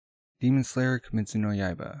Demon Slayer Kimetsu no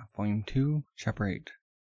Yaiba, Volume 2, Chapter 8.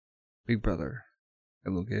 Big Brother.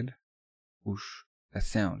 Hello, kid. Whoosh. That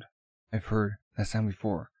sound. I've heard that sound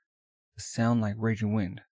before. The sound like raging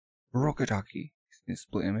wind. Barokadaki.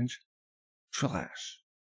 Split image. Trash.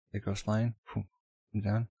 It goes flying. Boom. Comes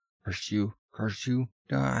down. Curse you. Curse you.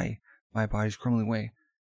 Die. My body's crumbling away.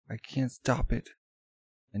 I can't stop it.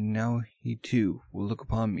 And now he too will look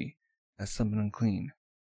upon me as something unclean.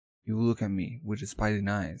 He will look at me with despairing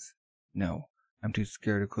eyes. No, I'm too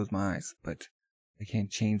scared to close my eyes, but I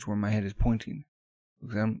can't change where my head is pointing,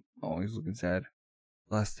 because I'm always looking sad.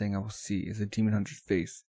 The last thing I will see is a demon hunter's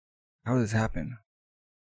face. How did this happen?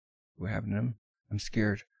 What happened to him? I'm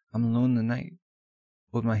scared. I'm alone in the night.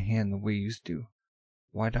 Hold my hand the way you used to.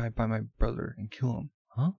 Why did I bite my brother and kill him?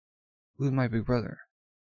 Huh? Who's my big brother?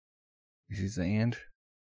 He sees the ant.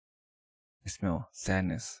 I smell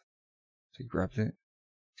sadness. So he grabs it.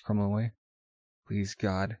 He's crumbling away. Please,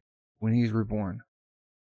 God, when he is reborn,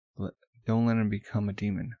 don't let him become a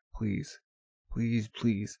demon. Please. Please,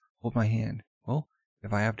 please, hold my hand. Well,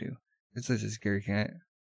 if I have to. It's such a scary cat.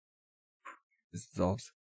 This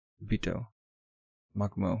dissolves. Bito.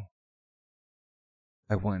 Makumo.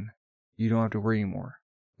 I won. You don't have to worry anymore.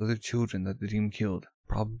 The other children that the demon killed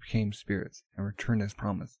probably became spirits and returned as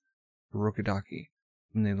promised to Rokidaki,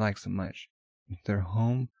 whom they liked so much, into their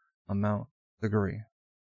home on Mount Liguri.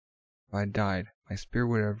 If I died, my spirit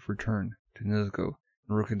would have returned to Nezuko and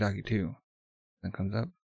Rokidaki too. Then comes up.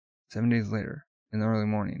 7 days later, in the early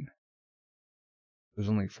morning. There's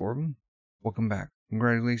only 4 of them? Welcome back.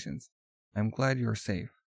 Congratulations. I'm glad you are safe.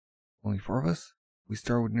 Only 4 of us? We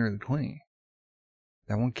started with nearly 20.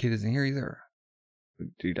 That one kid isn't here either.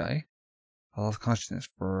 Did he die? I lost consciousness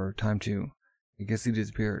for a time too. I guess he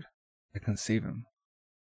disappeared. I couldn't save him.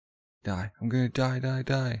 Die. I'm gonna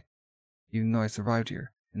die. Even though I survived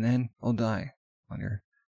here. And then I'll die. On here.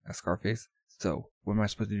 That's Scarface. So, what am I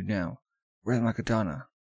supposed to do now? Where's my katana?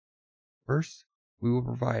 First, we will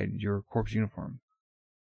provide your corpse uniform.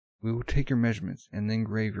 We will take your measurements and then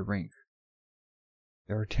engrave your rank.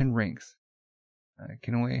 There are 10 ranks.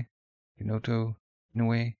 Kinoe, Kinoto,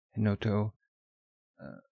 Inoue, Hinoto,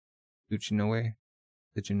 Uchinoue,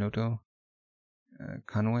 Ichinoto,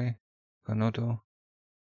 Kanoe, Kanoto,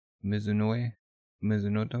 Mizunoe,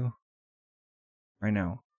 Mizunoto. Right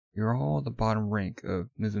now, you're all the bottom rank of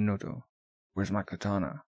Mizunoto. Where's my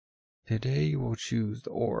katana? Today you will choose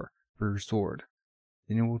the ore for your sword.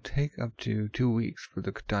 Then it will take up to 2 weeks for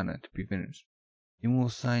the katana to be finished. Then we'll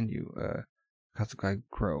assign you a Katsukai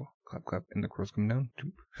crow. Clap clap, and the crows come down.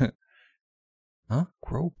 Huh?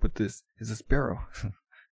 Crow? But this is a sparrow.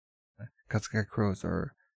 Katsukai crows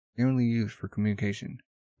are generally used for communication,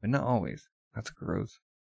 but not always. Katsukai crows.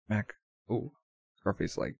 Mac. Oh,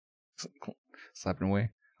 Scarface like slapping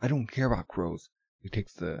away. I don't care about crows. He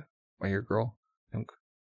takes the right here, girl.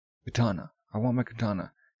 Katana. I want my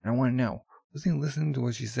katana, and I want it now. Wasn't he listening to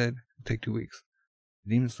what she said? It'll take 2 weeks.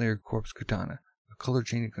 The Demon Slayer corpse katana, a color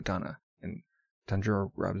changing katana, and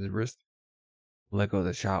Tanjiro grabs his wrist. Let go of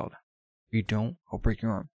the child. If you don't, I'll break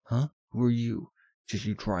your arm. Huh? Who are you? Just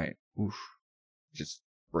you try it. Oof. Just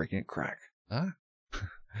breaking it crack. Huh?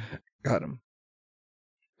 Got him.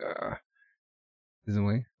 Isn't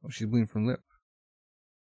way? Oh, she's bleeding from lip.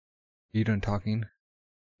 Are you done talking?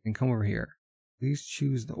 Then come over here. Please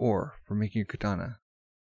choose the ore for making your katana.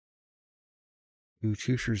 You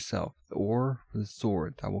choose yourself the ore for the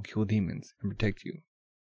sword that will kill demons and protect you.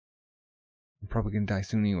 I'm probably gonna die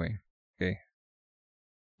soon anyway. Okay.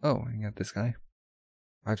 Oh, and you got this guy.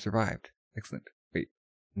 I've survived. Excellent. Wait,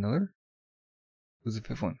 another? Who's the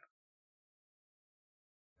 5th one?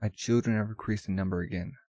 My children have increased in number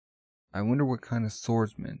again. I wonder what kind of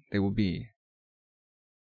swordsmen they will be.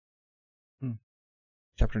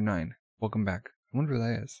 Chapter 9. Welcome back. I wonder who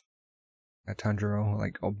that is. Got Tanjiro,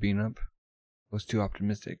 like, all beaten up. I was too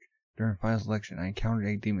optimistic. During final selection, I encountered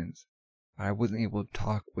 8 demons, but I wasn't able to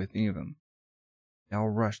talk with any of them. They all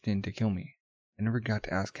rushed in to kill me. I never got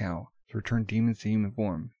to ask how to return demons to human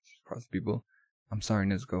form. Across people. I'm sorry,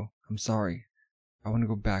 Nezuko. I'm sorry. I want to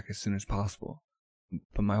go back as soon as possible,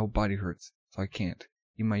 but my whole body hurts, so I can't.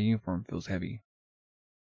 Even my uniform feels heavy.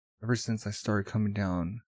 Ever since I started coming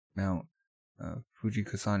down Mount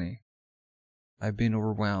Fujikasane, I've been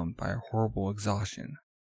overwhelmed by a horrible exhaustion.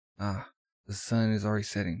 The sun is already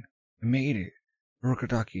setting. I made it!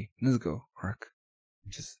 Rokidaki, Nezuko, Arc.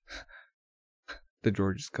 The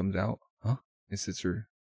door just comes out. Huh? His sister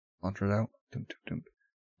launches out.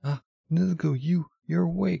 Nezuko, you're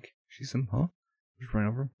awake. She says, huh? Just ran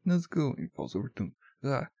over him. Nezuko, he falls over.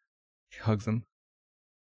 She hugs him.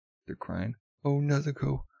 They're crying. Oh,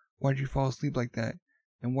 Nezuko, why did you fall asleep like that?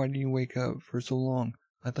 And why didn't you wake up for so long?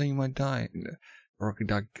 I thought you might die. And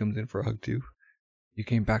Rokudaki comes in for a hug too. You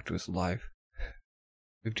came back to us alive.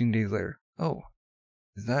 15 days later. Oh,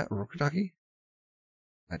 is that Rokudaki?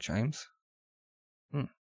 That chimes?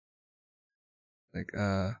 Like,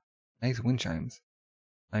 nice wind chimes.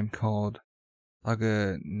 I'm called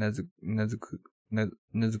Saga Nezuka.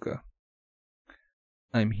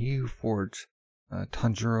 I'm he who forged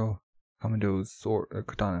Tanjiro Kamado's sword,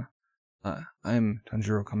 katana. I'm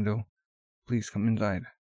Tanjiro Kamado. Please come inside.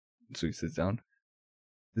 So he sits down.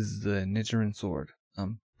 This is the Nichiren sword.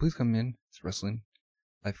 Please come in. It's rustling.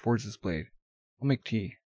 I forged this blade. I'll make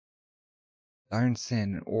tea. The iron,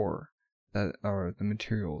 sand, and ore that are the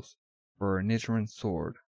materials for a Nichiren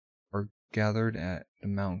sword are gathered at the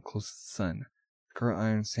mountain closest to the sun. Scarlet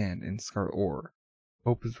iron, sand, and scarlet ore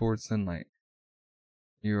hope absorb sunlight.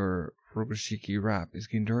 Your Furoshiki wrap is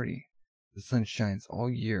getting dirty. The sun shines all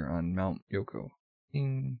year on Mount Yoko.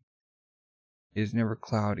 Ding. It is never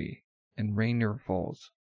cloudy, and rain never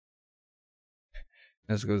falls.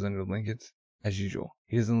 Nezuko goes under the blankets. As usual,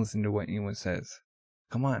 he doesn't listen to what anyone says.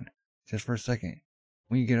 Come on, just for a second.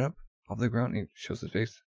 When you get up off the ground, he shows his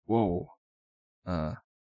face. Whoa. A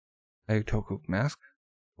Toko mask?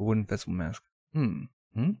 A wooden festival mask.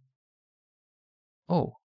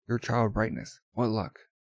 Oh, you're a child of brightness. What luck.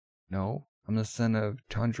 No, I'm the son of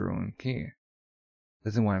Tanjiro and Ki.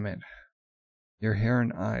 That's what I meant. Your hair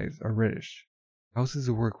and eyes are reddish. Houses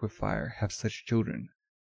who work with fire have such children.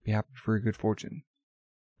 Be happy for your good fortune.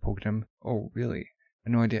 Poked him. Oh, really? I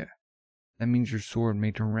had no idea. That means your sword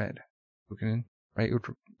may turn red. Looking, right,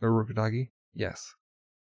 Rokudagi? Yes.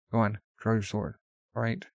 Go on, draw your sword.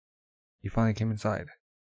 Alright. He finally came inside.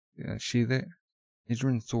 Sheathe it.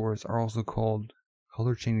 Nichiren swords are also called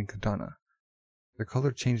color-changing katana. Their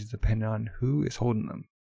color changes depending on who is holding them.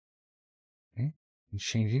 Okay? It's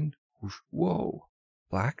changing. Whoa.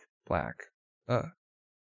 Black? Black.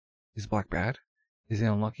 Is black bad? Is it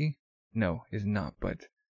unlucky? No, it's not, but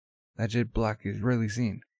that jet black is rarely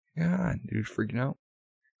seen. Yeah, dude's freaking out.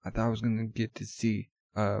 I thought I was gonna get to see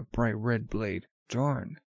a bright red blade.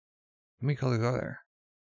 Darn. How many colors are there?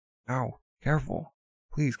 Ow, careful.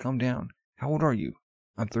 Please calm down. How old are you?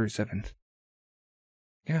 I'm 37.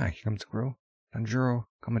 Yeah, here comes the girl. Tanjiro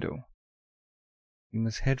Kamado. You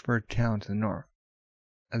must head for a town to the north.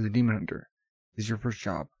 As a demon hunter, this is your first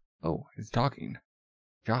job. Oh, it's talking.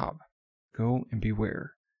 Job. Go and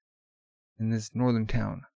beware. In this northern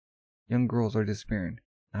town, young girls are disappearing,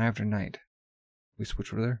 night after night. We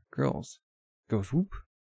switch over there. Girls. Go swoop.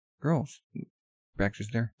 Girls. Back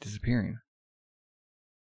just there, disappearing.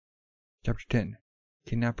 Chapter 10.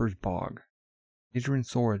 Kidnapper's Bog. Nichiren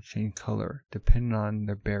swords change color depending on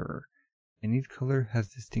their bearer, and each color has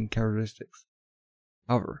distinct characteristics.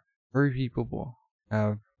 However, very few people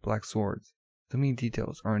have black swords. So many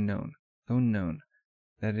details are unknown, so unknown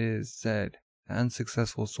that it is said that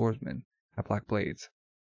unsuccessful swordsmen have black blades.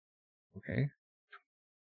 Okay.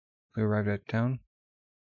 We arrived at town.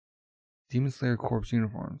 Demon Slayer Corps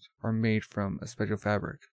uniforms are made from a special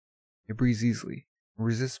fabric. It breathes easily and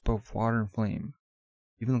resists both water and flame.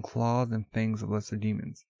 Even the claws and fangs of lesser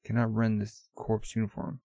demons cannot rend this corpse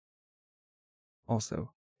uniform.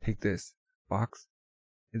 Also, take this box.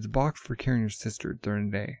 It's a box for carrying your sister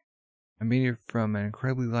during the day. I made it from an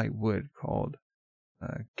incredibly light wood called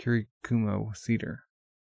kirikumo cedar.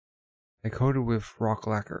 I coated with rock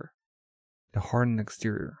lacquer to harden the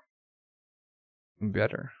exterior.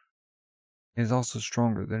 Better. It is also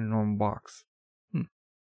stronger than a normal box.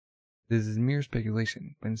 This is mere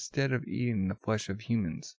speculation, but instead of eating the flesh of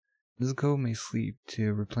humans, Nezuko may sleep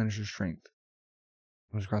to replenish her strength.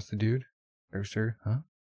 Comes across the dude. There, sir, huh?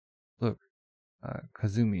 Look,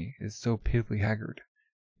 Kazumi is so pitifully haggard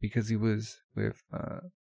because he was with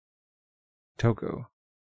Toko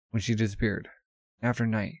when she disappeared. After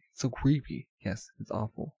night, it's so creepy. Yes, it's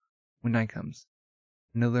awful. When night comes,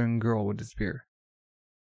 another young girl would disappear.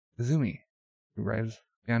 Kazumi, he arrives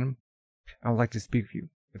behind him. I would like to speak with you,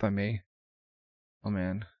 if I may. Oh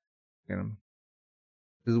man, get him.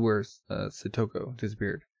 This is where Satoko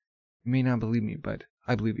disappeared. You may not believe me, but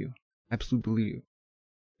I believe you. I absolutely believe you.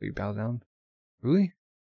 So you bow down. Really?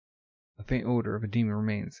 A faint odor of a demon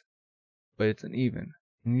remains, but it's uneven,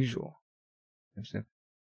 unusual.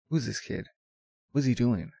 Who's this kid? What's he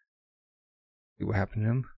doing? See what happened to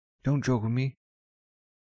him? Don't joke with me.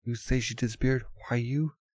 You say she disappeared? Why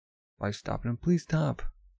you? Why stopping him? Please stop.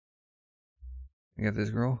 I got this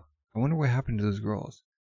girl. I wonder what happened to those girls.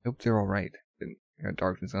 I hope they're alright. Then I got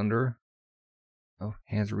darkness under her. Oh,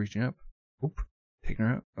 hands are reaching up. Oop. Taking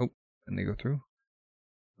her out. Oh, and they go through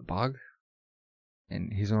the bog.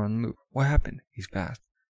 And he's on the move. What happened? He's fast.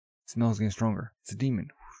 It smells getting stronger. It's a demon.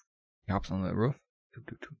 He hops on the roof.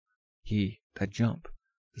 That jump.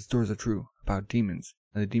 The stories are true about demons,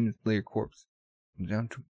 and the demons lay your corpse. Comes down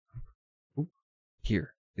to. Oop.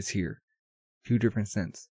 Here. It's here. Two different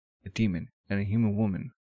scents. A demon and a human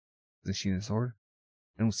woman. Isn't she in the sword?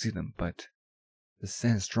 I don't see them, but the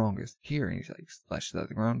scent is strongest. Here, and he like slashes at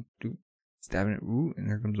the ground, stabbing it. Ooh, and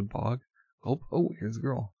here comes a bog. Gulp. Oh, here's the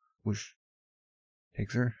girl. Whoosh.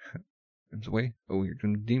 Takes her. Comes away. Oh, here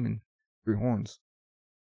comes the demon. 3 horns.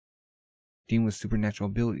 Demon with supernatural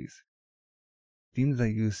abilities. Demons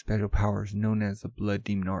that use special powers known as the blood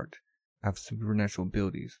demon art have supernatural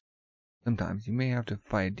abilities. Sometimes you may have to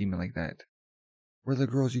fight a demon like that. Where are the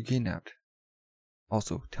girls you kidnapped?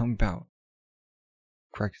 Also, tell me about.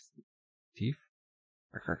 Crack his teeth?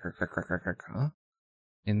 Huh?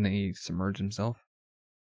 And then he submerged himself.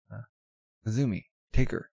 Kazumi,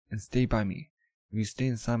 take her and stay by me. If you stay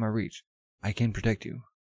inside my reach, I can protect you.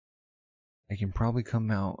 I can probably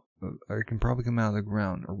come out of the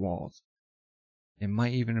ground or walls. It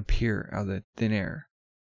might even appear out of the thin air.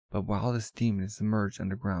 But while this demon is submerged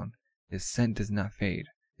underground, its scent does not fade.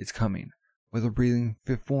 It's coming. Whether breathing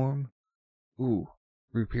 5th form. Ooh,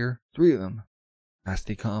 reappear 3 of them. I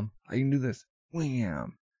stay calm. I can do this.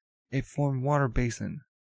 Wham! 8th form water basin.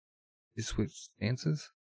 You switch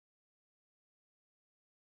stances?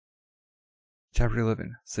 Chapter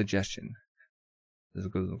 11. Suggestion. This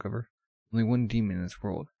goes on the cover. Only one demon in this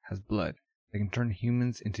world has blood that can turn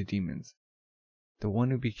humans into demons. The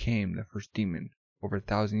one who became the first demon over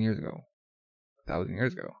 1,000 years ago. 1,000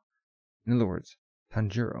 years ago. In other words,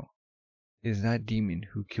 Tanjiro is that demon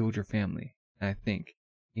who killed your family, and I think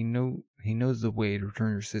he knows the way to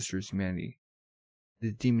return your sister's humanity.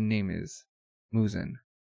 The demon name is Muzen,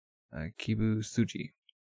 Kibutsuji.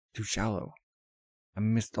 Too shallow. I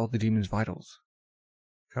missed all the demon's vitals.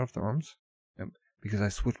 Cut off their arms? Yep, because I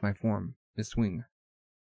switched my form, mid-swing.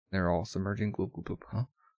 They're all submerging, gloop gloop gloop, huh?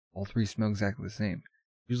 All 3 smell exactly the same.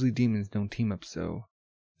 Usually demons don't team up, so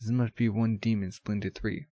this must be one demon split into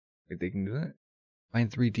 3. Wait, they can do that?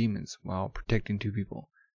 Find 3 demons while protecting 2 people.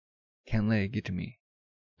 Can't let it get to me.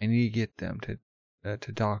 I need to get them to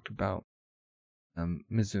talk about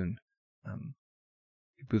Mizun,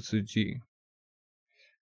 Kibutsuji,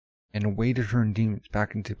 and a way to turn demons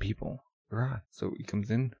back into people. So he comes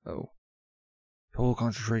in. Oh, total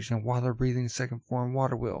concentration of water breathing. 2nd form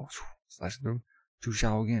water wheel. Slash through. Too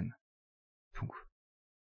shallow again.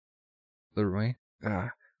 Lure away.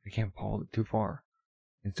 I can't fall too far.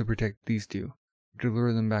 And to protect these 2, to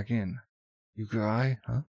lure them back in. You cry,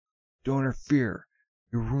 huh? Don't interfere.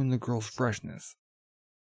 You ruin the girl's freshness.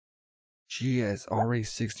 She is already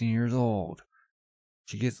 16 years old.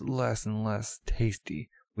 She gets less and less tasty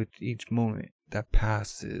with each moment that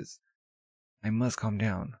passes. I must calm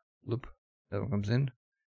down. Loop. That one comes in.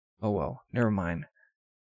 Oh well, never mind.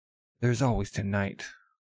 There's always tonight.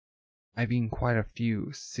 I've eaten quite a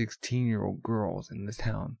few 16-year-old girls in this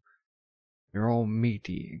town. They're all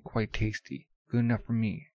meaty and quite tasty. Good enough for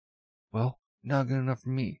me. Well, not good enough for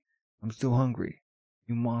me. I'm still hungry.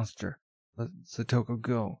 You monster. Let Satoko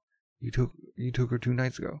go. You took her 2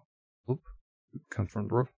 nights ago. Oop. Comes from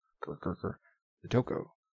the roof. Grr. Satoko.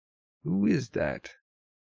 Who is that?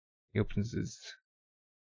 He opens his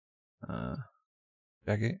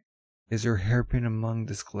jacket. Is her hairpin among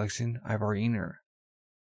this collection? I've already eaten her.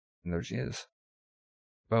 And there she is.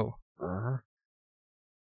 Oh.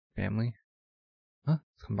 Family. Huh?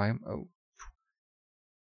 Come by him. Oh.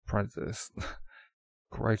 Tries this.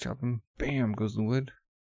 Karate chop him. Bam! Goes the wood.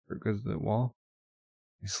 Or goes the wall.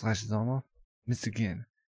 He slashes his arm off. Missed again.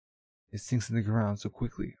 It sinks in the ground so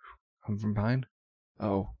quickly. Come from behind.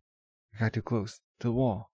 Oh. I got too close. To the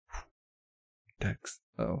wall. Dex.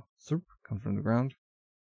 Oh. Surp. Comes from the ground.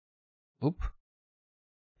 Oop.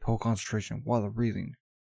 Total concentration while they're breathing.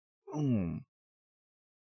 Boom.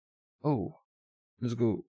 Oh. Let's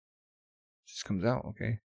go. Just comes out,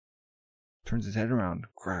 okay. Turns his head around.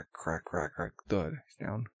 Crack, crack, crack, crack. Thud. He's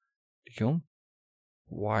down. Did you kill him?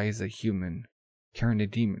 Why is a human carrying a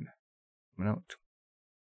demon? Coming out.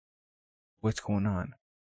 What's going on?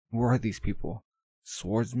 Who are these people?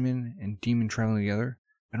 Swordsman and demon traveling together?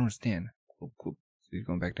 I don't understand. Cool. So he's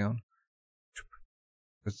going back down.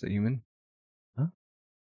 What's the human? Huh?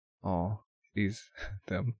 Oh, she's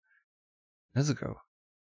them. Nezuko.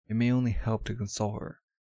 It may only help to console her.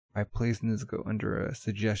 I placed Nezuko under a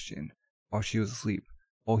suggestion while she was asleep.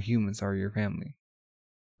 All humans are your family.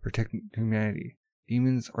 Protect humanity.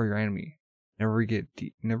 Demons are your enemy.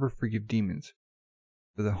 Never forgive demons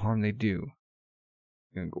for the harm they do.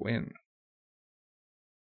 I'm gonna go in.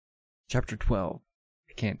 Chapter 12.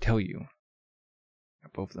 I can't tell you.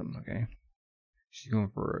 Got both of them, okay? She's going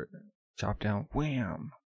for a chop down.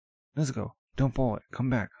 Wham! Nezuko, Don't fall it. Come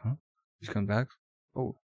back, huh? He comes back.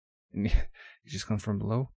 Oh. And he just comes from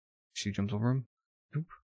below. She jumps over him. Oop.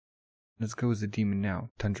 Nezuko is a demon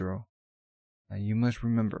now, Tanjiro. Now you must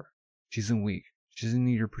remember, she isn't weak. She doesn't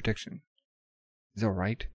need your protection. Is that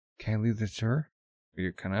right? Can I leave this to her? Well,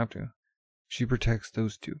 you kinda have to. If she protects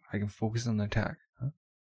those two, I can focus on the attack, huh?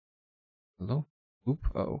 Hello? Oop,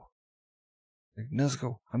 uh-oh.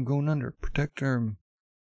 Nezuko, I'm going under. Protect her.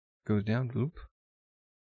 Goes down, oop.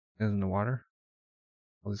 Goes in the water.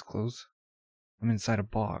 All his clothes. I'm inside a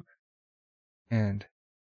bog. And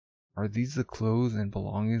are these the clothes and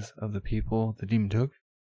belongings of the people the demon took?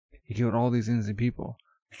 He killed all these innocent people.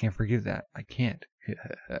 I can't forgive that. I can't.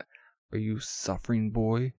 Are you suffering,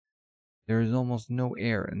 boy? There is almost no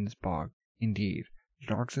air in this bog. Indeed, the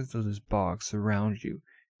darkness of this bog surrounds you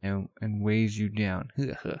and weighs you down.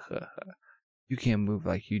 You can't move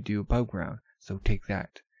like you do above ground, so take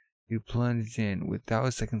that. You plunged in without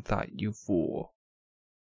a second thought, you fool.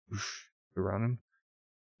 Whoosh, around him.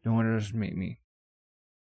 Don't underestimate me.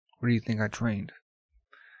 Where do you think I trained?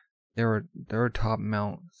 Their top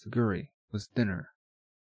Mount Saguri was thinner.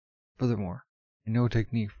 Furthermore, I know a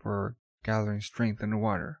technique for gathering strength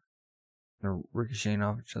underwater. They're ricocheting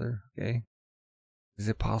off each other, okay? Is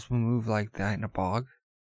it possible to move like that in a bog?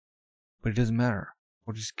 But it doesn't matter.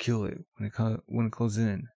 We'll just kill it when it closes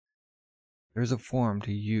in. There's a form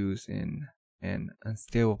to use in an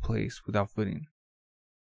unstable place without footing.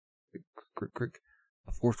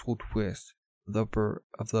 A forceful twist of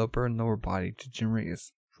the upper and lower body to generate a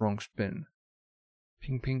strong spin.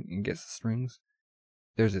 Ping ping and gets the strings.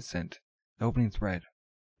 There's its scent. The opening thread.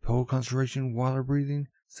 Total concentration, water breathing,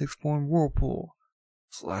 6-form whirlpool.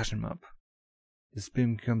 Slash him up. The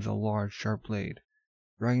spin becomes a large, sharp blade,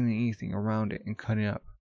 dragging anything around it and cutting up.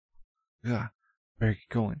 Ugh, better get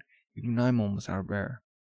going. Even I'm almost out of air.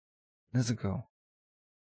 Nezuko.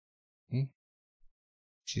 Hey?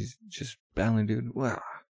 She's just battling, dude. Wow.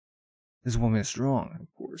 This woman is strong.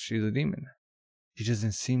 Of course, she's a demon. She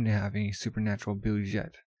doesn't seem to have any supernatural abilities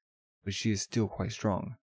yet, but she is still quite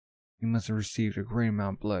strong. You must have received a great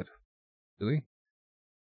amount of blood. Really?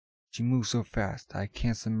 She moves so fast that I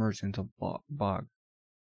can't submerge into the bog.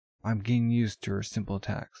 I'm getting used to her simple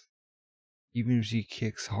attacks. Even if she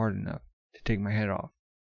kicks hard enough to take my head off,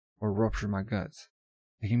 or rupture my guts,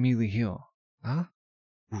 I can immediately heal. Huh?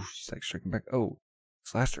 Ooh, she's like striking back. Oh,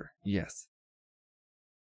 slashed her. Yes.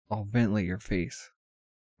 I'll ventilate your face.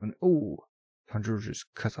 When Tanjiro just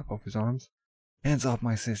cuts off both his arms. Hands off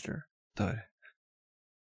my sister. Thud.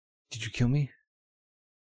 Did you kill me?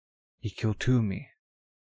 He killed 2 of me.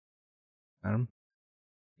 Madam,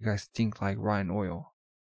 you guys stink like rotten oil.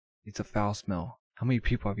 It's a foul smell. How many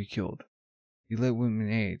people have you killed? You let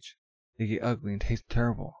women age. They get ugly and taste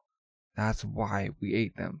terrible. That's why we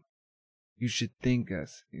ate them. You should thank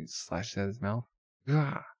us. He slashed at his mouth.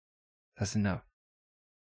 Gah! That's enough.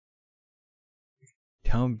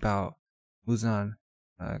 Tell him about Muzan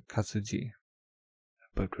Katsuji.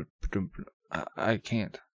 But I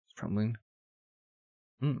can't. It's trembling.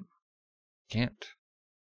 Can't.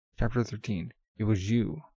 Chapter 13. It was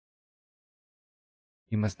you.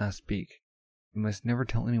 You must not speak. You must never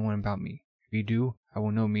tell anyone about me. If you do, I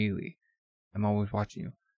will know immediately. I'm always watching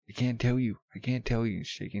you. I can't tell you. I can't tell you. He's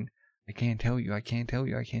shaking. I can't tell you. I can't tell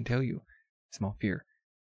you. I can't tell you. I smell fear.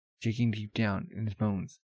 Shaking deep down in his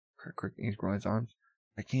bones. Crick, crick. He's growing his arms.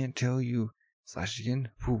 I can't tell you. Slash again.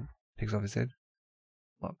 Whew. Takes off his head.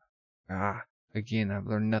 Up. Again, I've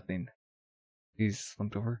learned nothing. He's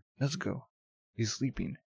slumped over. Let's go. He's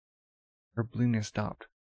sleeping. Her bleeding has stopped.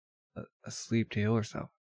 Asleep to heal herself.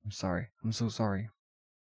 I'm sorry. I'm so sorry.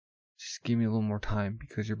 Just give me a little more time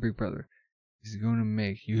because your big brother is going to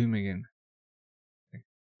make you human again.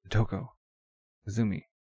 Toko. Kazumi.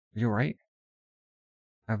 Are you alright?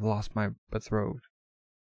 I've lost my betrothed.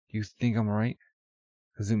 Do you think I'm alright?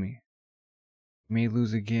 Kazumi. You may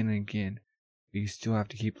lose again and again, but you still have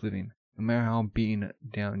to keep living, no matter how beaten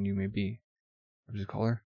down you may be. I just call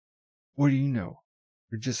her. What do you know?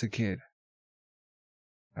 You're just a kid.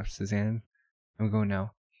 Wraps his hand. I'm going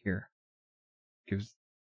now. Here. Gives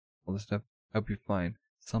all the stuff. I'll be fine.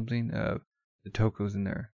 Something of the Toko's in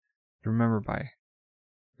there. To remember by.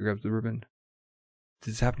 He grabs the ribbon.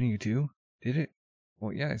 Did this happen to you too? Did it?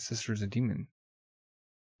 Well, yeah, his sister's a demon.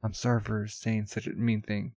 I'm sorry for saying such a mean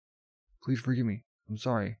thing. Please forgive me. I'm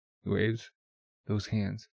sorry. He waves. Those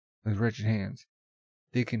hands. Those wretched hands.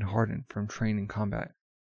 Thick and hardened from training combat.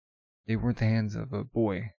 They weren't the hands of a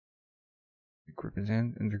boy. He gripped his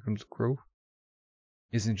hand, and there comes the crow.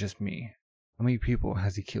 Isn't just me. How many people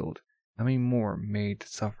has he killed? How many more made to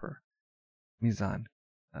suffer? Mizan,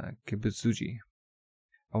 Kibutsuji.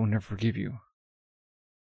 I will never forgive you.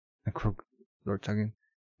 The crow Lord tugging.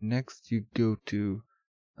 Next, you go to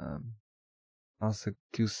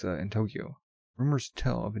Asakusa in Tokyo. Rumors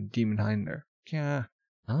tell of a demon hiding there. Yeah.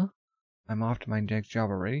 Huh? I'm off to my next job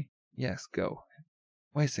already? Yes, go.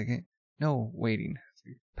 Wait a second. No, waiting.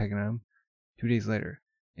 Pecking at him. 2 days later,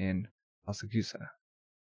 in Asakusa.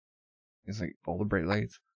 It's like all the bright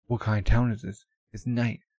lights. What kind of town is this? It's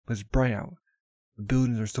night, but it's bright out. The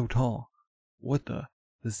buildings are so tall. What the?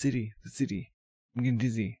 The city. I'm getting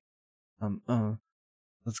dizzy.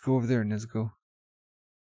 Let's go over there, Nezuko.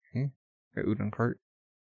 Okay. Got udon cart.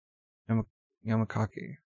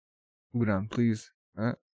 Yamakake. Udon, please.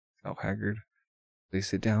 Oh, haggard. They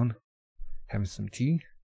sit down. Having some tea.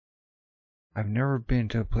 I've never been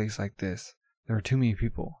to a place like this. There are too many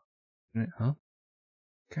people. Huh?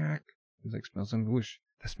 Cack. He's like, smell something. Whoosh.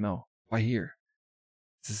 The smell. Why here?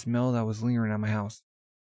 It's the smell that was lingering at my house.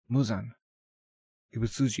 Muzan.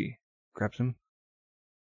 Kibutsuji. Grabs him.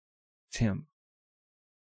 It's him.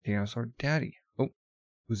 Dinosaur. Daddy. Oh.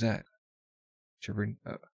 Who's that? Shivering.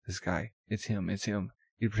 This guy. It's him.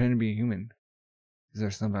 You pretend to be a human. Is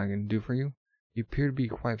there something I can do for you? You appear to be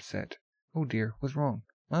quite upset. Oh dear. What's wrong?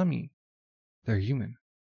 Mommy. They're human.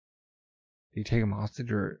 Do you take them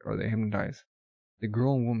hostage or are they hypnotized? The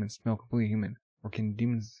girl and woman smell completely human. Or can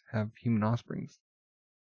demons have human offsprings?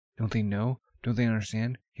 Don't they know? Don't they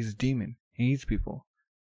understand? He's a demon. He eats people.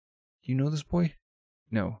 Do you know this boy?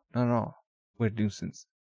 No, not at all. What a nuisance.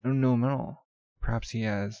 I don't know him at all. Perhaps he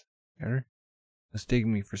has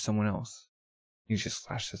mistaken me for someone else. He just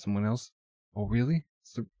slashed at someone else. Oh, really?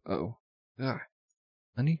 Uh-oh.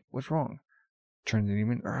 Honey, what's wrong? Turns the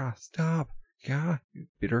demon. Stop. Yeah, you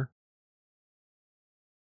bitter.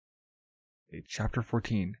 Chapter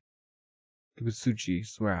 14.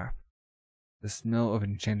 Kibutsuji's wrath. The smell of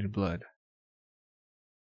enchanted blood.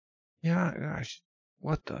 Yeah, gosh.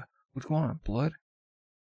 What the? What's going on? Blood?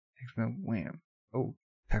 Takes him out. Wham. Oh,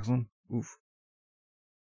 tackles him. Oof.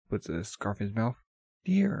 Puts a scarf in his mouth.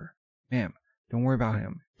 Dear. Ma'am, don't worry about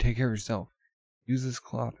him. Take care of yourself. Use this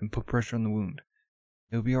cloth and put pressure on the wound.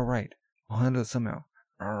 It'll be alright. I'll handle it somehow.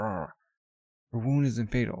 Her wound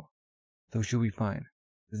isn't fatal, though she'll be fine.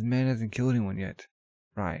 This man hasn't killed anyone yet.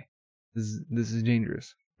 Right. This is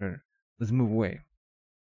dangerous. Let's move away.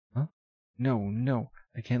 Huh? No.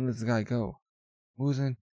 I can't let this guy go.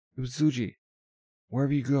 Muzan, Kibutsuji.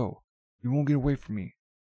 Wherever you go, you won't get away from me.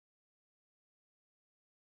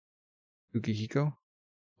 Yukihiko?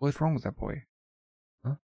 What's wrong with that boy?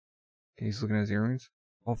 Huh? Okay, he's looking at his earrings.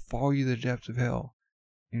 I'll follow you to the depths of hell,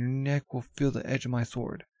 and your neck will feel the edge of my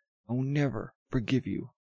sword. I will never forgive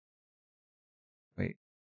you. Wait.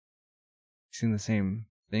 You seen the same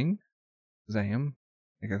thing? Was that him?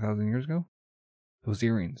 Like 1,000 years ago? Those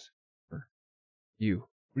earrings. You.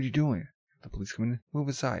 What are you doing? The police come in. Move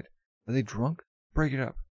aside. Are they drunk? Break it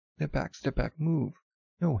up. Step back, move.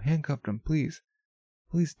 No, handcuff them, please.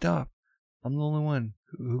 Please stop. I'm the only one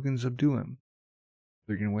who can subdue him.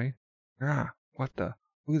 They're getting away? What the?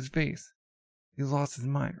 Look at his face. He's lost his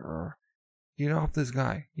mind. Get off this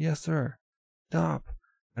guy. Yes, sir. Stop.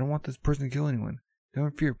 I don't want this person to kill anyone. Don't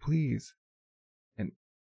interfere, please. And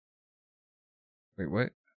wait, what?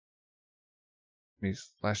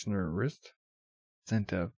 He's slashing their wrist?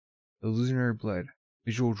 Scent of illusionary blood.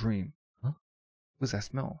 Visual dream. Huh? What's that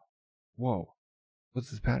smell? Whoa.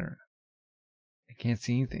 What's this pattern? I can't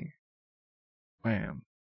see anything. Wham.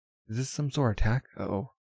 Is this some sort of attack?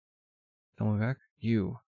 Uh-oh. Coming back?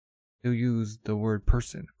 You. They'll use the word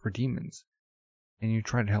person for demons. And you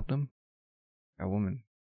try to help them? A woman.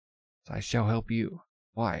 So I shall help you.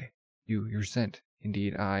 Why? You're sent.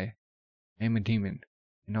 Indeed, I am a demon.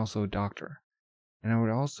 And also a doctor. And I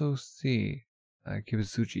would also see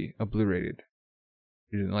Kibutsuji obliterated.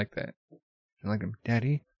 You didn't like that. You didn't like him.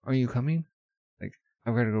 Daddy, are you coming? Like,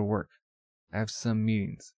 I've got to go to work. I have some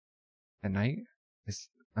meetings. At night?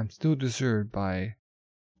 I'm still disturbed by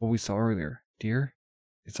what we saw earlier. Dear?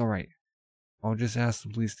 It's alright. I'll just ask the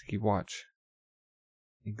police to keep watch.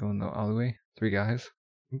 You go in the alleyway. 3 guys.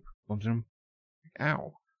 Oop, bumps him.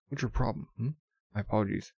 Ow. What's your problem? My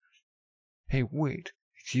apologies. Hey, wait.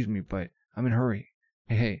 Excuse me, but I'm in a hurry.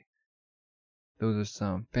 Hey. Those are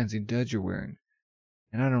some fancy duds you're wearing.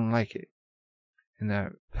 And I don't like it. And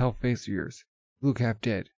that pale face of yours. You look half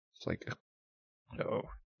dead. It's like, oh.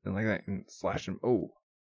 Then like that and slash him. Oh.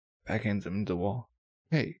 Backhands him into the wall.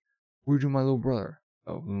 Hey, where'd you my little brother?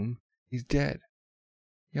 Oh, whom? He's dead.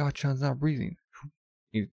 Ya-chan's not breathing.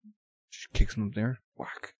 He just kicks him up there.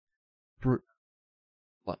 Whack.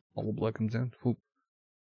 All the blood comes down.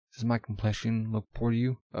 Does my complexion look poor to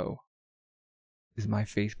you? Oh. Is my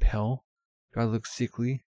face pale? Do I look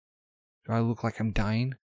sickly? Do I look like I'm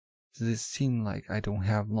dying? Does it seem like I don't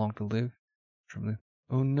have long to live? trembling.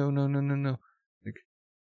 Oh no, no, no, no, no. Like,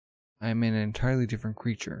 I am an entirely different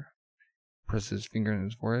creature. Presses his finger on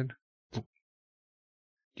his forehead.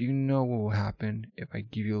 Do you know what will happen if I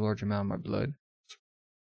give you a large amount of my blood?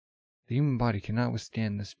 The human body cannot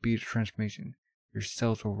withstand the speed of transformation. Your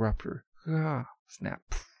cells will rupture. Ah, snap.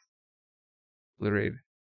 Obliterated.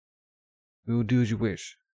 We will do as you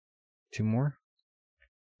wish. 2 more?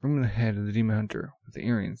 Remove the head of the demon hunter with the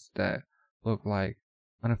earrings that look like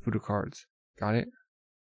Hanafuda cards. Got it?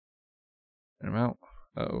 And I'm out.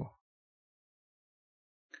 Uh-oh.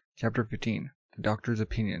 Chapter 15. The Doctor's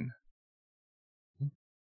Opinion.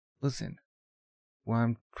 Listen, what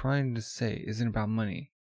I'm trying to say isn't about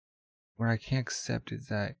money. What I can't accept is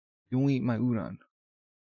that you won't eat my udon.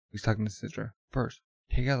 He's talking to Sister. First,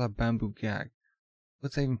 take out that bamboo gag.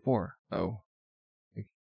 What's that even for? Oh. Like,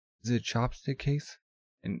 is it a chopstick case?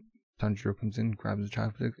 And Tanjiro comes in, grabs the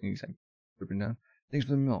chopstick, and he's like, ripping down. Thanks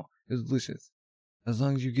for the meal. It was delicious. As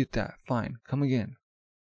long as you get that, fine. Come again.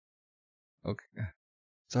 Okay.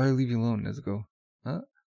 Sorry to leave you alone, Nezuko. Huh?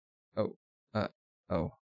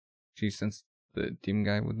 Oh. She sensed the demon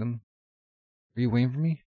guy with them. Are you waiting for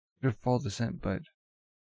me? You could follow the scent, but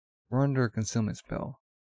we're under a concealment spell,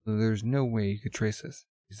 so there's no way you could trace us.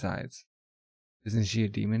 Besides, isn't she a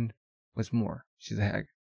demon? What's more, she's a hag.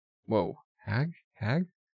 Whoa, hag? Hag?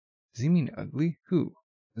 Does he mean ugly? Who?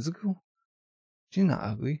 Nezuko? She's not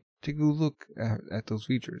ugly. Take a look at those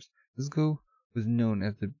features. Nezuko was known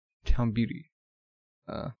as the town beauty.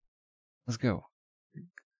 Let's go.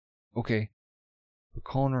 Okay. But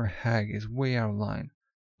calling her a hag is way out of line.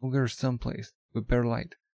 We'll get her someplace with better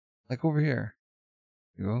light. Like over here.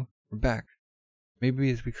 You go. We're back. Maybe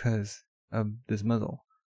it's because of this muzzle.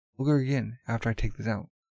 We'll go again after I take this out.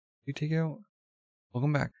 You take it out?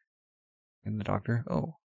 Welcome back. And the doctor.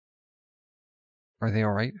 Oh. Are they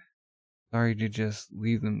alright? Sorry to just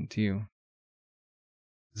leave them to you.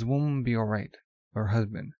 This woman will be alright. Her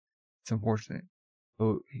husband. It's unfortunate.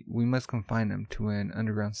 But we must confine him to an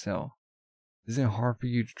underground cell. Isn't it hard for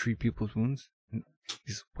you to treat people's wounds? And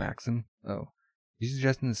just wax them? Oh. You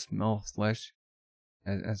suggesting the smell of flesh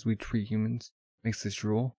as we treat humans makes this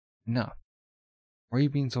rule? Enough. Why are you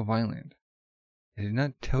being so violent? I did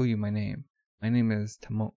not tell you my name. My name is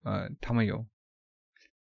Tamayo.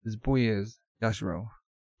 This boy is Yashiro.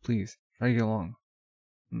 Please, try to get along.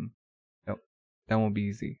 Nope. That won't be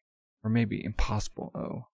easy. Or maybe impossible.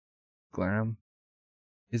 Oh. Glare at him.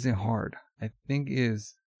 Isn't hard. I think it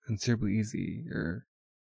is considerably easier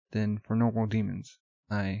than for normal demons.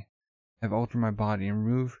 I have altered my body and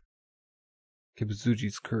removed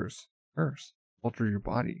Kibutsuji's curse. Curse? Alter your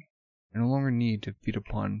body. I no longer need to feed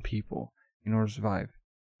upon people in order to survive.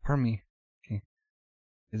 Pardon me. Okay.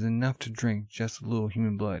 It's enough to drink just a little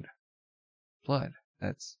human blood. Blood?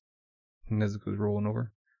 That's... Nezuko's rolling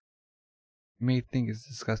over. You may think it's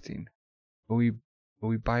disgusting, but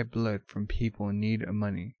we buy blood from people in need of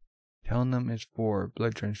money, telling them it's for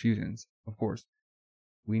blood transfusions. Of course,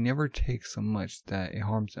 we never take so much that it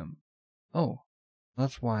harms them. Oh,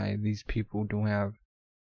 that's why these people don't have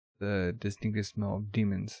the distinctive smell of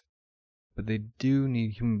demons. But they do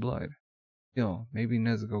need human blood. Still, maybe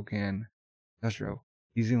Nezuko can. Yashiro,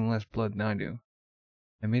 he's even less blood than I do.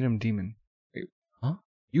 I made him demon. Wait, huh?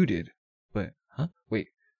 You did? But, huh? Wait,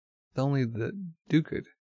 only the Duke could.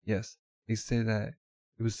 Yes, they say that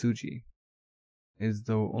Kibutsuji is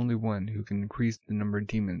the only one who can increase the number of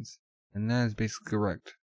demons, and that is basically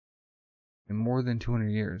correct. In more than 200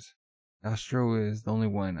 years, Yashiro is the only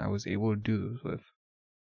one I was able to do this with.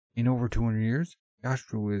 In over 200 years,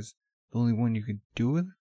 Yashiro is the only one you could do with?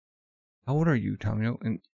 How old are you, Tamio?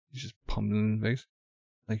 And he's just pumped in his face.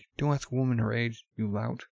 Like, don't ask a woman her age, you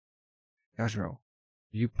lout. Yashiro,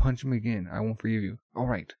 if you punch him again, I won't forgive you.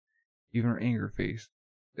 Alright. Even her anger face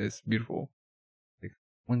is beautiful. Like,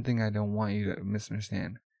 one thing I don't want you to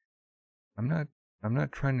misunderstand. I'm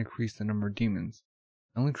not trying to increase the number of demons.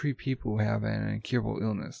 I only treat people who have an incurable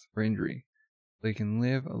illness or injury, so they can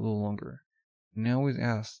live a little longer. And I always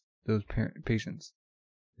ask those patients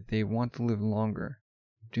if they want to live longer.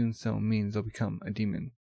 If doing so means they'll become a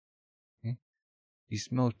demon. Okay? She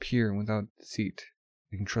smells pure and without deceit.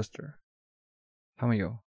 You can trust her.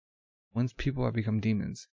 Tamayo, once people have become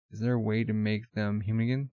demons, is there a way to make them human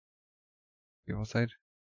again? Go outside.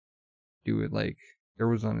 Do it like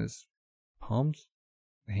arrows on his palms?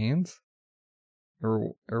 Hands?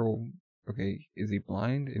 Arrow, okay, is he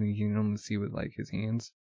blind and he can only see with like his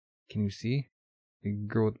hands? Can you see? The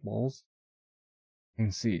girl with balls? I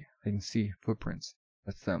can see footprints.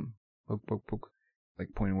 That's them. Poke, poke, poke. Like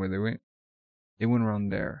pointing where they went. They went around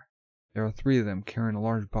there. There are 3 of them carrying a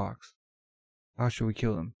large box. How shall we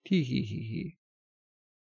kill them? Tee hee hee hee.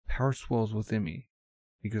 power swells within me,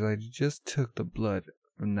 because I just took the blood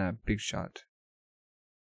from that big shot.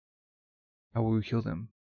 How will we kill them?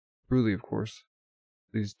 Brutally, of course.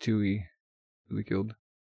 These two we really killed.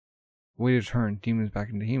 A way to turn demons back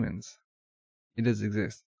into humans. It does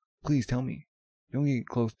exist. Please tell me. Don't get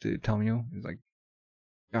close to Tamio. He's like,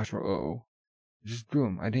 gosh, uh-oh. I just drew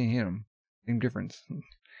him. I didn't hit him. Same difference.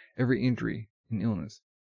 Every injury and illness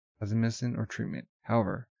has a medicine or treatment.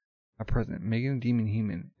 However, at present, making a demon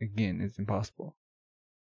human again is impossible.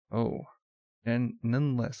 Oh. And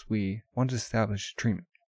nonetheless, we want to establish treatment.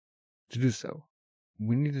 To do so,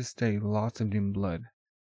 we need to study lots of demon blood.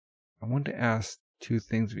 I want to ask two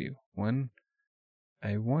things of you. One,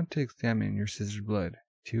 I want to examine your sister's blood.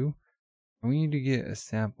 Two, I want you to get a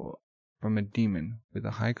sample from a demon with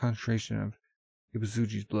a high concentration of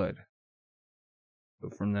Kibutsuji's blood.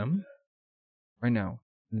 But from them? Right now,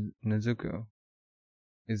 Nezuko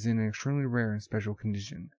is in an extremely rare and special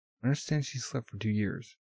condition. I understand she slept for 2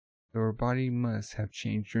 years, so her body must have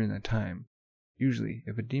changed during that time. Usually,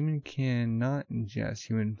 if a demon cannot ingest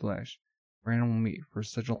human flesh or animal meat for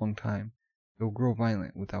such a long time, it will grow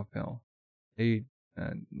violent without fail. The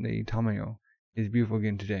Tamayo is beautiful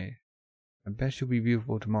again today. I bet she'll be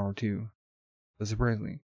beautiful tomorrow too. But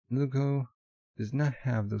surprisingly, Nezuko does not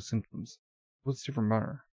have those symptoms. What's different about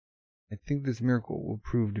her? I think this miracle will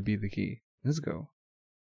prove to be the key. Nezuko?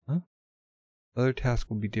 Huh? The other task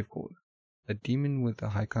will be difficult. A demon with a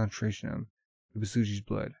high concentration of Kibutsuji's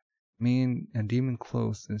blood. A demon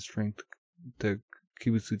close in strength to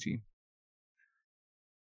Kibutsuji.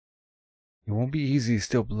 It won't be easy to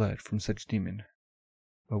steal blood from such demon.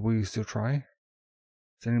 But will you still try?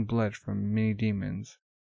 Sending blood from many demons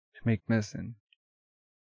to make medicine.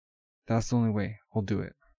 That's the only way. I'll do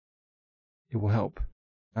it. It will help.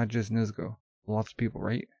 Not just Nezuko, but lots of people,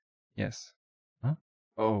 right? Yes. Huh?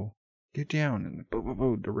 Oh. Get down and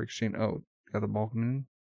the ricocheting. Oh, got the ball coming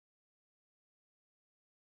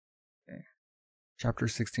in? Okay. Chapter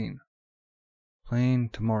 16. Playing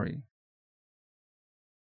Temari.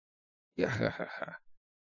 Yeah,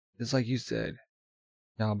 just like you said,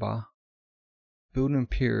 Yaba. Building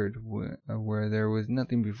appeared where there was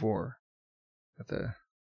nothing before. Got the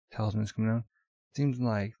talismans coming out. Seems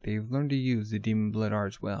like they've learned to use the demon blood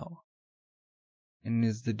arts well. And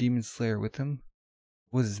is the demon slayer with him?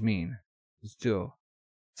 What does this mean? Still,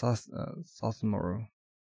 Sasamaru.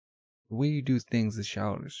 The way you do things is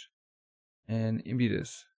childish and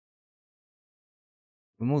impetuous,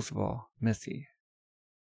 but most of all, messy.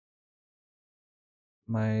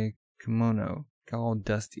 My kimono got all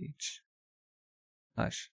dusty.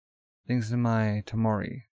 Hush. Thanks to my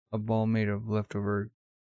Temari, a ball made of leftover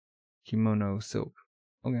kimono silk.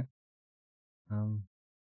 Okay.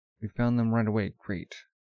 We found them right away. Great.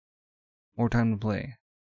 More time to play.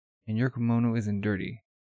 And your kimono isn't dirty.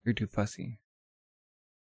 You're too fussy.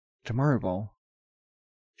 Temari ball?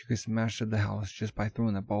 You could smash up the house just by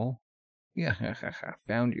throwing that ball? Yeah,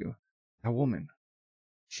 found you. That woman.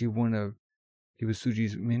 She one of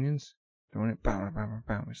Kibutsuji's minions? Throwing it, bam, bam, bam,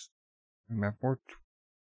 bam. Bring back forth.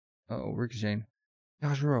 Uh-oh, ricocheting.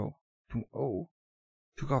 Yashiro. Oh.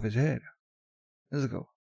 Took off his head. Let's go.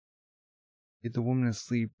 Get the woman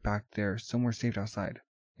asleep back there, somewhere safe outside.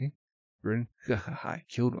 Okay? Written? I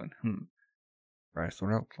killed one. Right,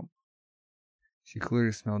 sort out. She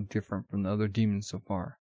clearly smelled different from the other demons so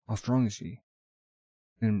far. How strong is she?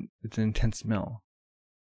 And it's an intense smell.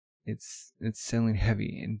 It's settling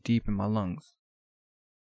heavy and deep in my lungs.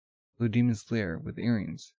 The demon slayer with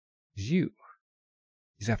earrings. Is you.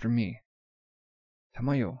 He's after me.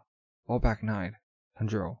 Tamayo, fall back and hide.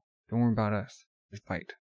 Tanjiro, don't worry about us. Just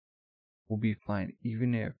fight. We'll be fine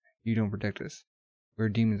even if you don't protect us. We're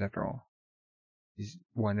demons after all. He's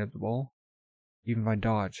winding up the ball. Even if I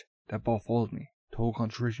dodge, that ball follows me. Total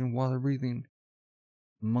concentration while they're breathing.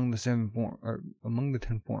 Among the 10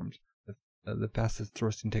 forms, the fastest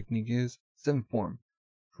thrusting technique is 7th form.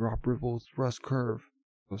 Drop, ripple, thrust, curve.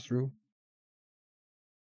 Goes through.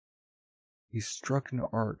 He struck an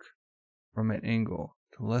arc from an angle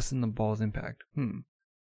to lessen the ball's impact.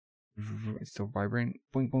 It's still vibrating.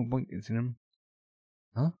 Boink, boink, boink. It's in him.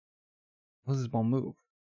 Huh? How does this ball move?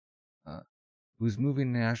 It was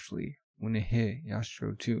moving naturally when it hit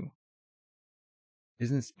Yashiro too. It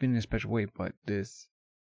isn't spinning a special way, but this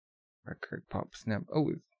record pop snap.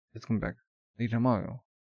 Oh, it's coming back. Hey, Tamayo.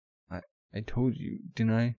 I told you,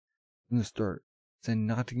 didn't I? From the start, said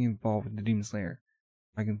not to get involved with the Demon Slayer.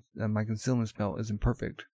 My concealment spell isn't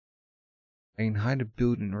perfect. I can hide a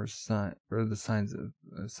building or the signs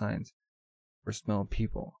or smell of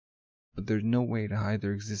people, but there's no way to hide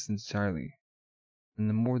their existence entirely. And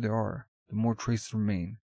the more there are, the more traces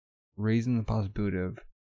remain, raising the possibility of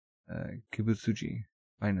Kibutsuji,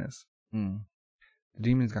 finest. The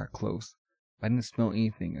demons got close. I didn't smell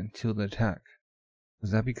anything until the attack.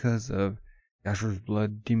 Was that because of Yashiro's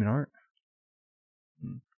blood demon art?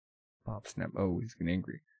 Pop snap. Oh, he's getting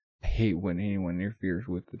angry. I hate when anyone interferes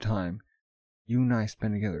with the time you and I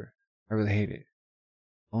spend together. I really hate it.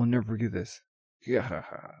 I'll never forget this. Yeah.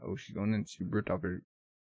 Oh, she's going in. She ripped off her.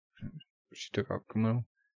 She took off kimono.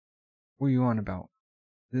 What are you on about?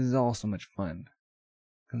 This is all so much fun.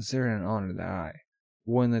 Consider it an honor that I,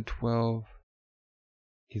 one of the 12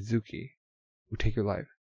 Kizuki, will take your life.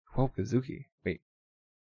 12 Kizuki? Wait,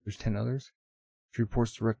 there's 10 others? She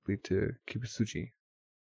reports directly to Kibutsuji.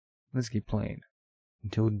 Let's keep playing.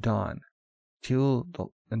 Until dawn.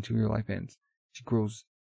 Until your life ends. She grows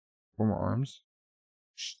 4 more arms.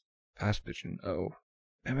 Fast bitching. Oh.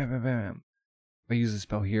 Bam, bam, bam, bam. If I use the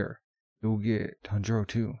spell here, it will get Tanjiro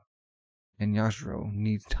too. And Yashiro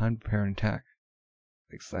needs time to prepare an attack.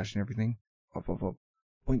 Like slashing everything. Up.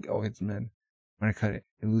 Boink. Oh, it's mid. When I cut it,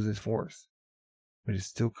 it loses force. But it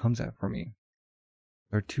still comes out for me.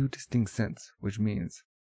 There are 2 distinct scents, which means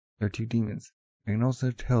there are 2 demons. I can also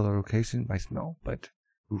tell their location by smell, but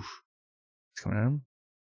oof. It's coming at him.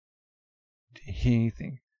 Didn't hit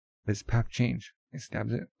anything. But his path changed. I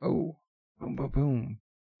stabbed it. Oh. Boom, boom, boom.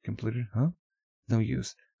 Completed, huh? No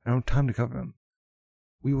use. I don't have time to cover him.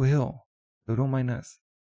 We will heal. So don't mind us.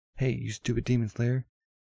 Hey, you stupid demon slayer.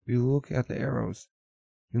 If you look at the arrows,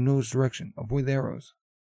 you'll know its direction. Avoid the arrows.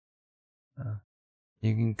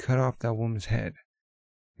 You can cut off that woman's head.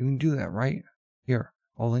 You can do that, right? Here,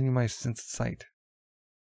 I'll lend you my sense of sight.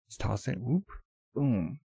 Just toss it. Whoop.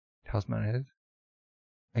 Boom. Toss my head.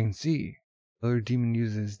 I can see. The other demon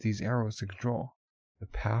uses these arrows to control the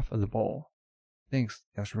path of the ball. Thanks,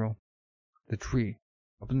 Yashiro. The tree.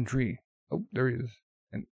 Up in the tree. Oh, there he is.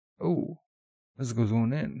 And, oh. This goes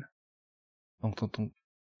on in. Okay.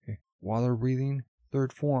 Water breathing.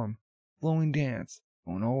 3rd form. Flowing dance.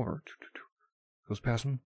 Going over. Goes past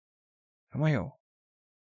him. Hamayo.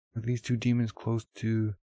 Are these 2 demons close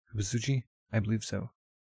to Kibutsuji? I believe so.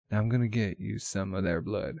 Now I'm gonna get you some of their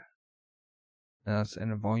blood. Now that's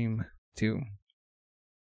in volume 2.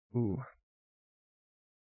 Ooh.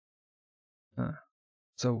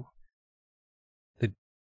 So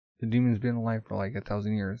the demon's been alive for like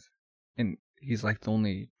 1,000 years. And he's like the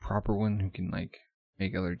only proper one who can like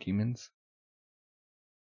make other demons.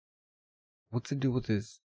 What's to do with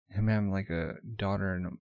him having like a daughter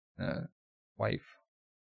and a wife?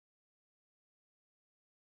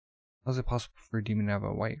 How is it possible for a demon to have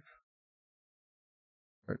a wife?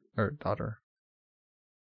 Or daughter?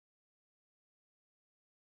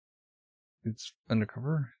 It's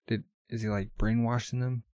undercover? Is he like brainwashing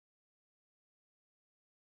them?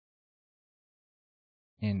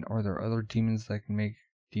 And are there other demons that can make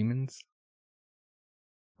demons?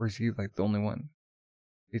 Or is he like the only one?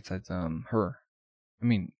 Besides her. I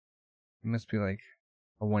mean, it must be like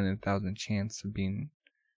a 1 in 1,000 chance of being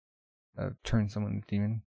turn someone into a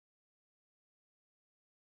demon.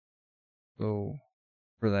 So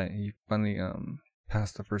for that he finally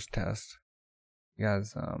passed the first test. He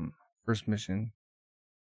has first mission.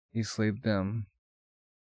 He slaved them.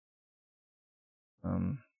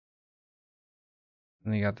 And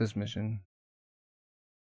he got this mission.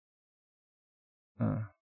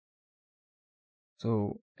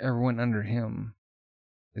 So everyone under him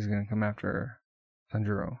is gonna come after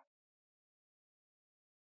Tanjiro.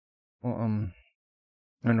 Well,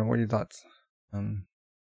 I don't know, what are your thoughts?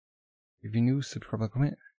 If you're new, subscribe, like,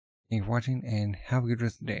 comment. Thank you for watching, and have a good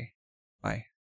rest of the day. Bye.